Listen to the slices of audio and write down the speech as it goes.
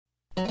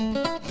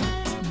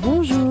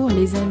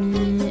les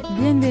amis,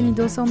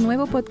 bienvenidos a un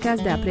nuevo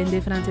podcast de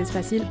Aprende Francés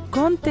Fácil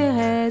con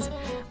Thérèse.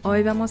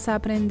 Hoy vamos a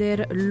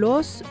aprender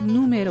los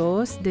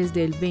números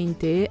desde el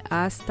 20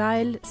 hasta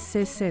el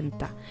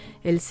 60.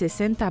 El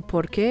 60,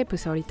 ¿por qué?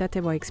 Pues ahorita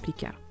te voy a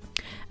explicar.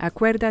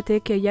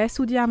 Acuérdate que ya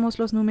estudiamos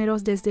los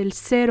números desde el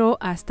 0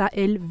 hasta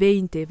el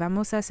 20.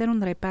 Vamos a hacer un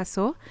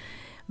repaso.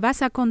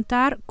 Vas a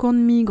contar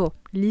conmigo.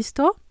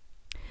 ¿Listo?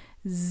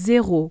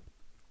 0,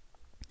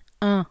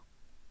 1,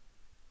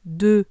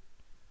 2,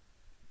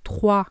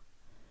 3,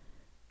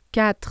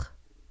 4,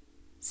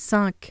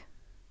 5,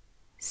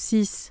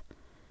 6,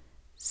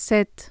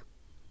 7,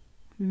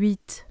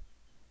 8,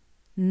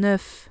 9,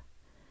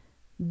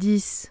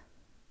 10,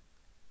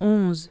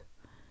 11,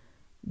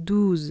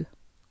 12,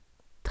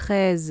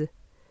 13,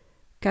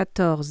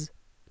 14,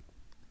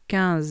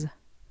 15,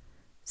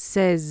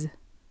 16,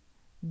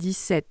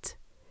 17,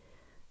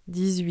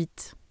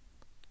 18,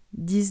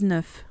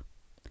 19,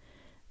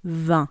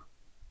 20.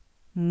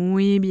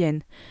 Muy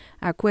bien.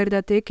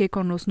 Acuérdate que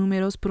con los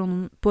números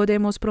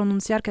podemos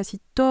pronunciar casi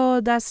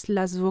todas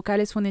las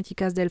vocales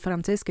fonéticas del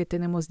francés, que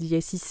tenemos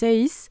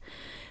 16,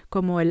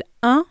 como el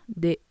 1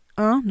 de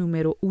 1,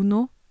 número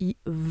 1, y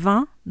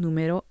 20,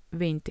 número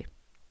 20.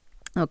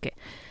 Ok,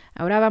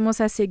 ahora vamos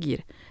a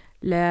seguir.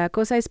 La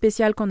cosa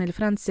especial con el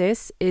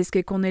francés es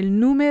que con el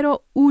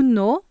número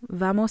 1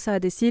 vamos a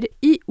decir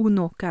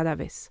I1 cada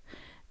vez.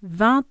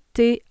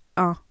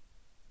 21,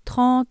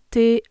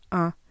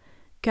 31,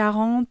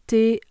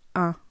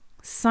 41,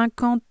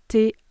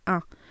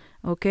 51.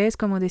 ¿Ok? Es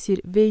como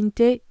decir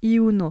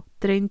 21,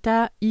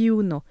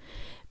 31.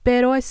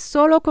 Pero es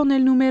solo con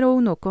el número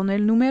 1. Con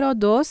el número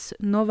 2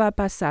 no va a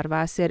pasar.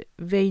 Va a ser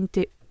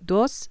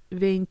 22,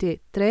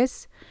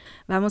 23.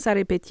 Vamos a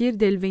repetir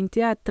del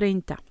 20 a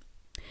 30.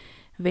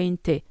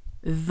 20,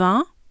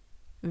 20,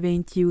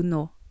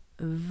 21,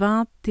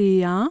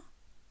 21,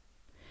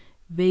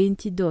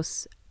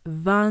 22,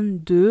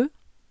 22,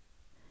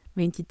 23,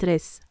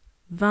 23,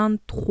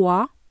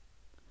 24,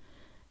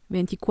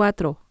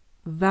 24,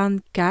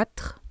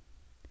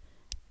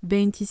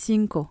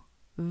 25,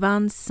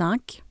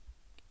 25,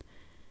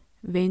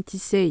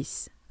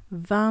 26,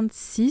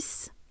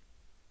 26,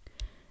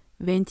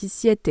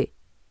 27,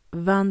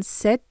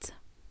 27,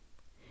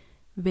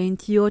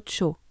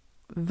 28,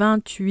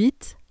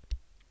 28,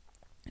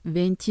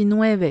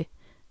 29,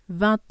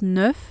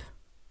 29,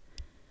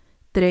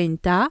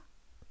 30,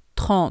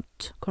 30,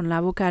 con la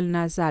vocal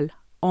nasal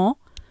en,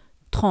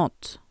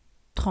 30,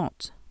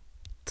 30.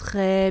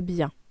 Très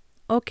bien.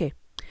 Ok.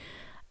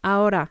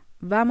 Ahora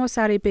vamos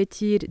a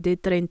repetir de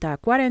 30 a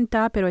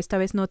 40, pero esta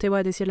vez no te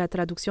voy a decir la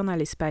traducción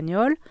al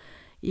español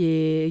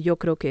y yo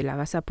creo que la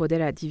vas a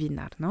poder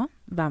adivinar, ¿no?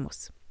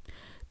 Vamos.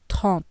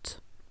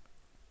 30,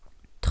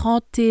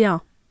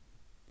 31,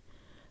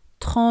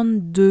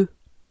 32,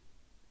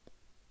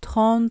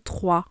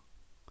 33,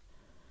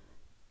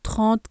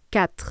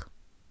 34,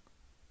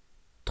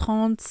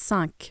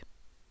 35,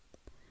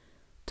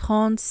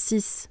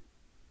 36,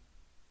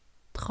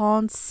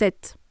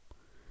 37,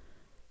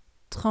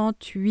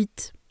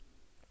 38,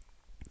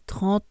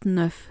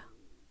 39,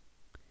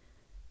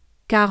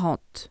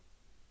 40.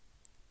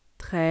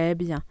 Très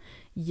bien.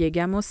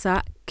 Llegamos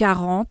a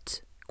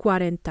 40,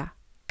 40,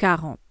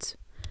 40.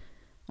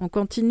 On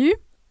continue.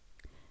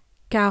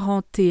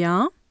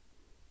 41,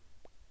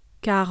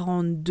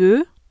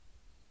 42,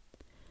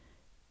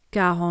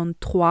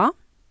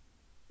 43,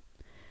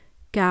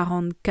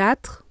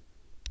 44,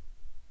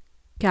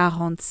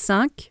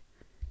 45,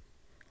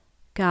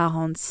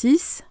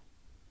 46,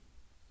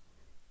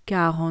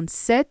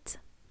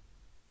 47,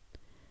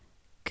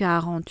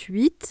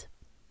 48,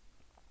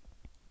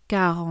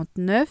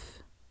 49,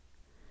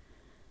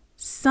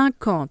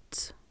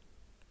 50.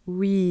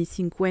 Oui,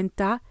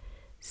 50,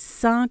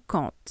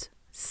 50,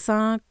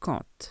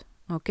 50.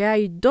 Ok,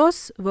 hay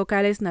dos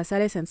vocales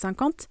nasales en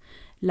 50,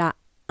 la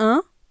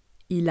 1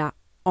 y la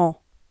en.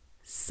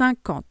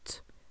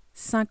 50,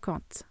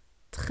 50.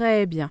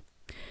 Très bien.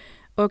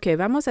 Ok,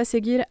 vamos a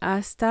seguir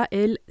hasta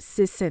el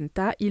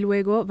 60 y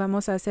luego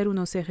vamos a hacer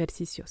unos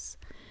ejercicios.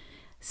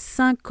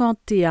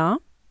 51,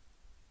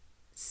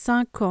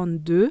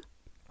 52,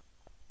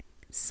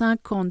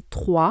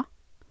 53,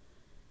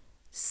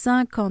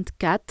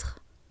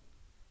 54,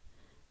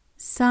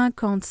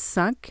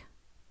 55,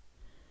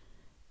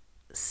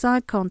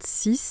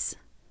 56,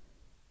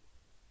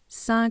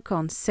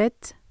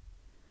 57,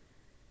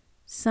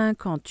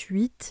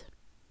 58,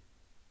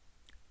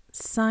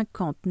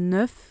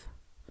 59,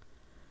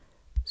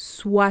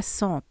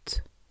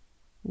 60.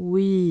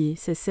 Oui,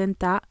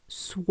 60,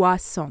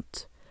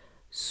 60.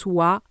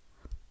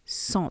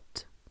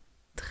 60.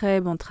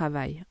 Très bon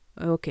travail.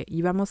 Ok,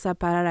 y vamos a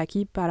parar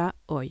aquí para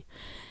hoy.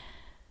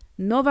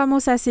 No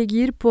vamos a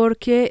seguir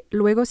porque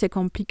luego se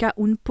complica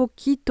un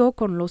poquito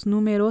con los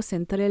números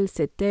entre el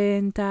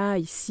 70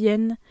 y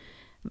 100.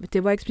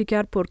 Te voy a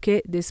explicar por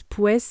qué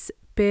después,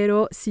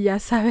 pero si ya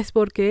sabes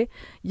por qué,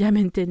 ya me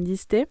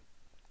entendiste.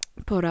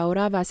 Por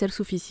ahora va a ser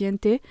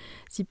suficiente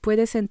si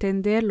puedes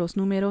entender los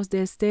números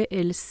desde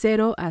el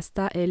 0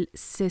 hasta el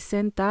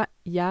 60,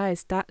 ya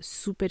está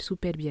súper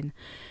bien.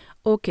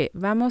 Ok,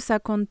 vamos a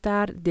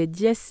contar de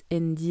 10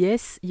 en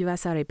 10 y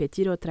vas a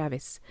repetir otra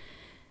vez.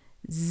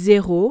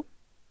 0,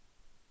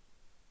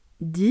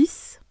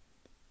 10,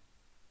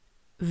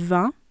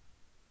 20,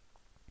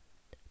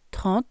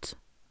 30,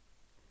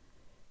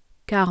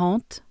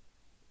 40,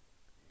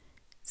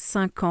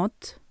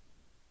 50,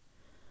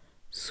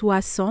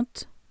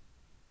 60.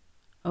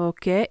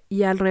 Ok,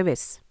 y al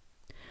revés.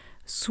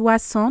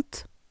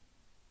 60,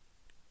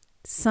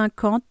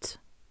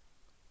 50,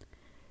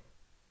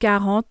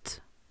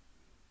 40,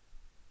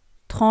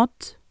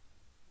 30,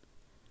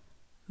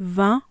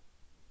 20,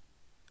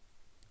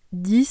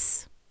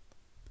 10,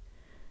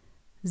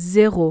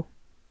 0.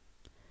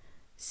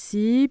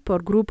 Si,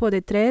 por grupo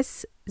de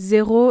 3,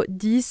 0,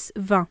 10,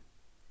 20.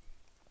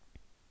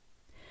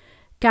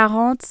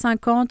 40,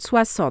 50,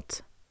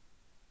 60.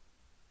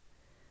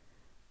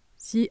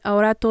 Si,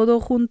 ahora todo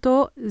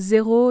junto,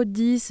 0,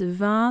 10,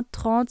 20,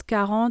 30,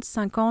 40,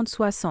 50,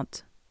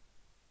 60.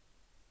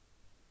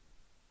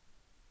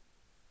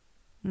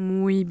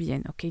 Muy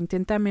bien, ok,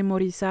 intenta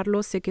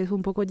memorizarlo, sé que es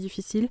un poco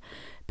difícil,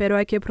 pero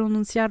hay que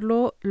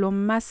pronunciarlo lo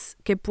más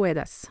que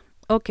puedas.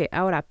 Ok,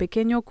 ahora,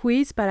 pequeño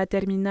quiz para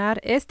terminar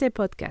este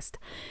podcast.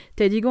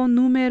 Te digo un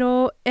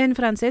número en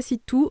francés y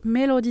tú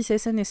me lo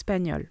dices en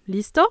español.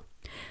 ¿Listo?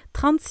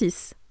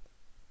 36.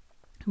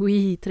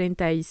 Oui,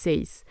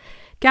 36.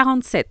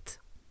 47.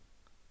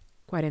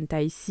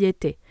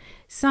 47.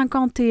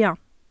 51.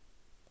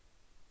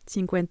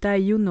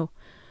 51.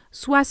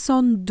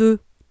 62.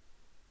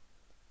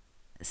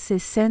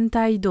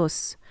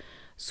 62.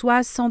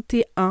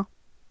 61.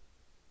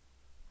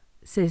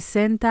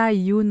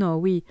 61,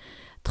 oui.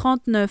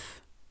 39.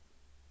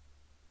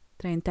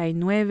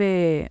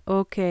 39,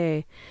 ok.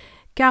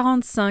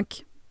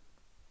 45.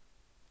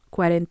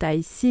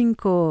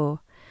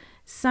 45.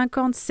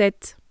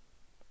 57.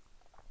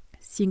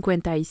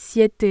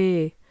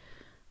 57.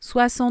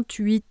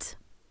 68.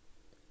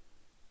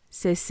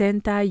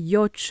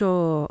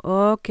 68.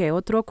 Ok,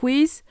 otro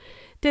quiz.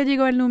 Te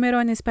digo el número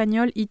en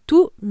español y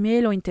tú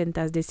me lo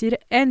intentas decir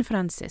en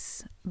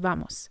francés.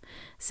 Vamos.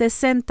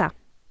 60.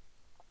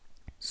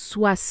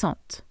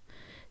 60.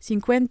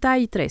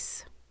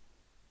 53.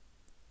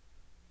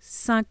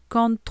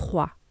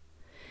 53.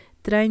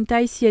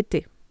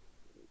 37.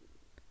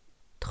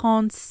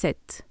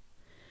 37.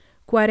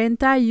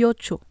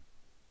 48.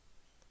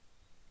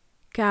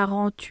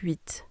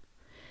 48.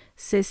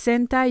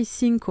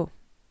 65.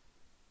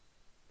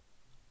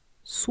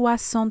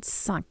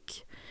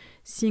 65.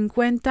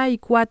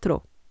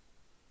 54.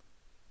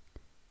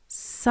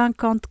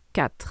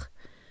 54.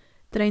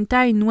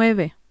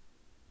 39.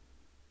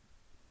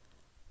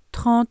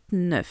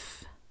 39.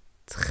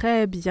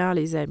 Très bien,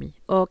 les amis.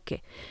 Ok.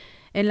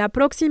 En la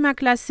próxima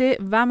clase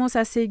vamos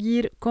a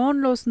seguir con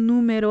los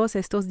números,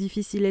 estos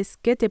difíciles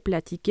que te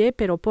platiqué,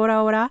 pero por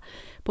ahora,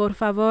 por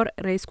favor,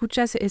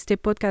 reescuchas este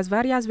podcast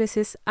varias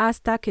veces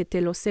hasta que te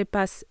lo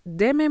sepas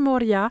de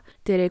memoria.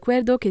 Te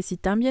recuerdo que si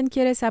también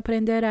quieres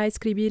aprender a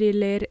escribir y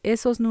leer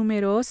esos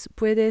números,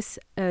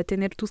 puedes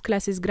tener tus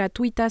clases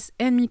gratuitas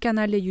en mi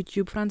canal de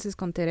YouTube Francés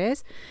con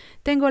Thérèse.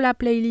 Tengo la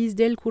playlist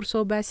del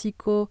curso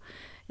básico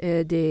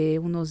de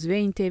unos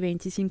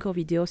 20-25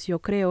 videos, yo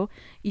creo,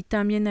 y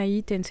también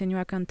ahí te enseño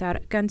a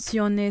cantar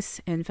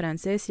canciones en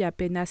francés y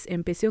apenas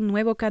empecé un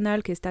nuevo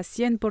canal que está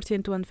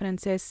 100% en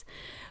francés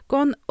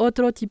con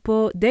otro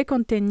tipo de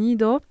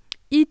contenido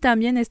y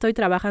también estoy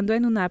trabajando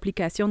en una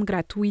aplicación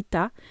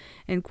gratuita.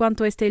 En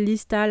cuanto esté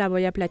lista la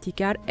voy a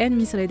platicar en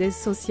mis redes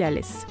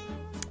sociales.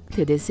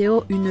 Te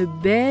deseo une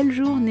belle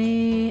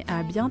journée.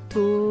 À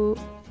bientôt.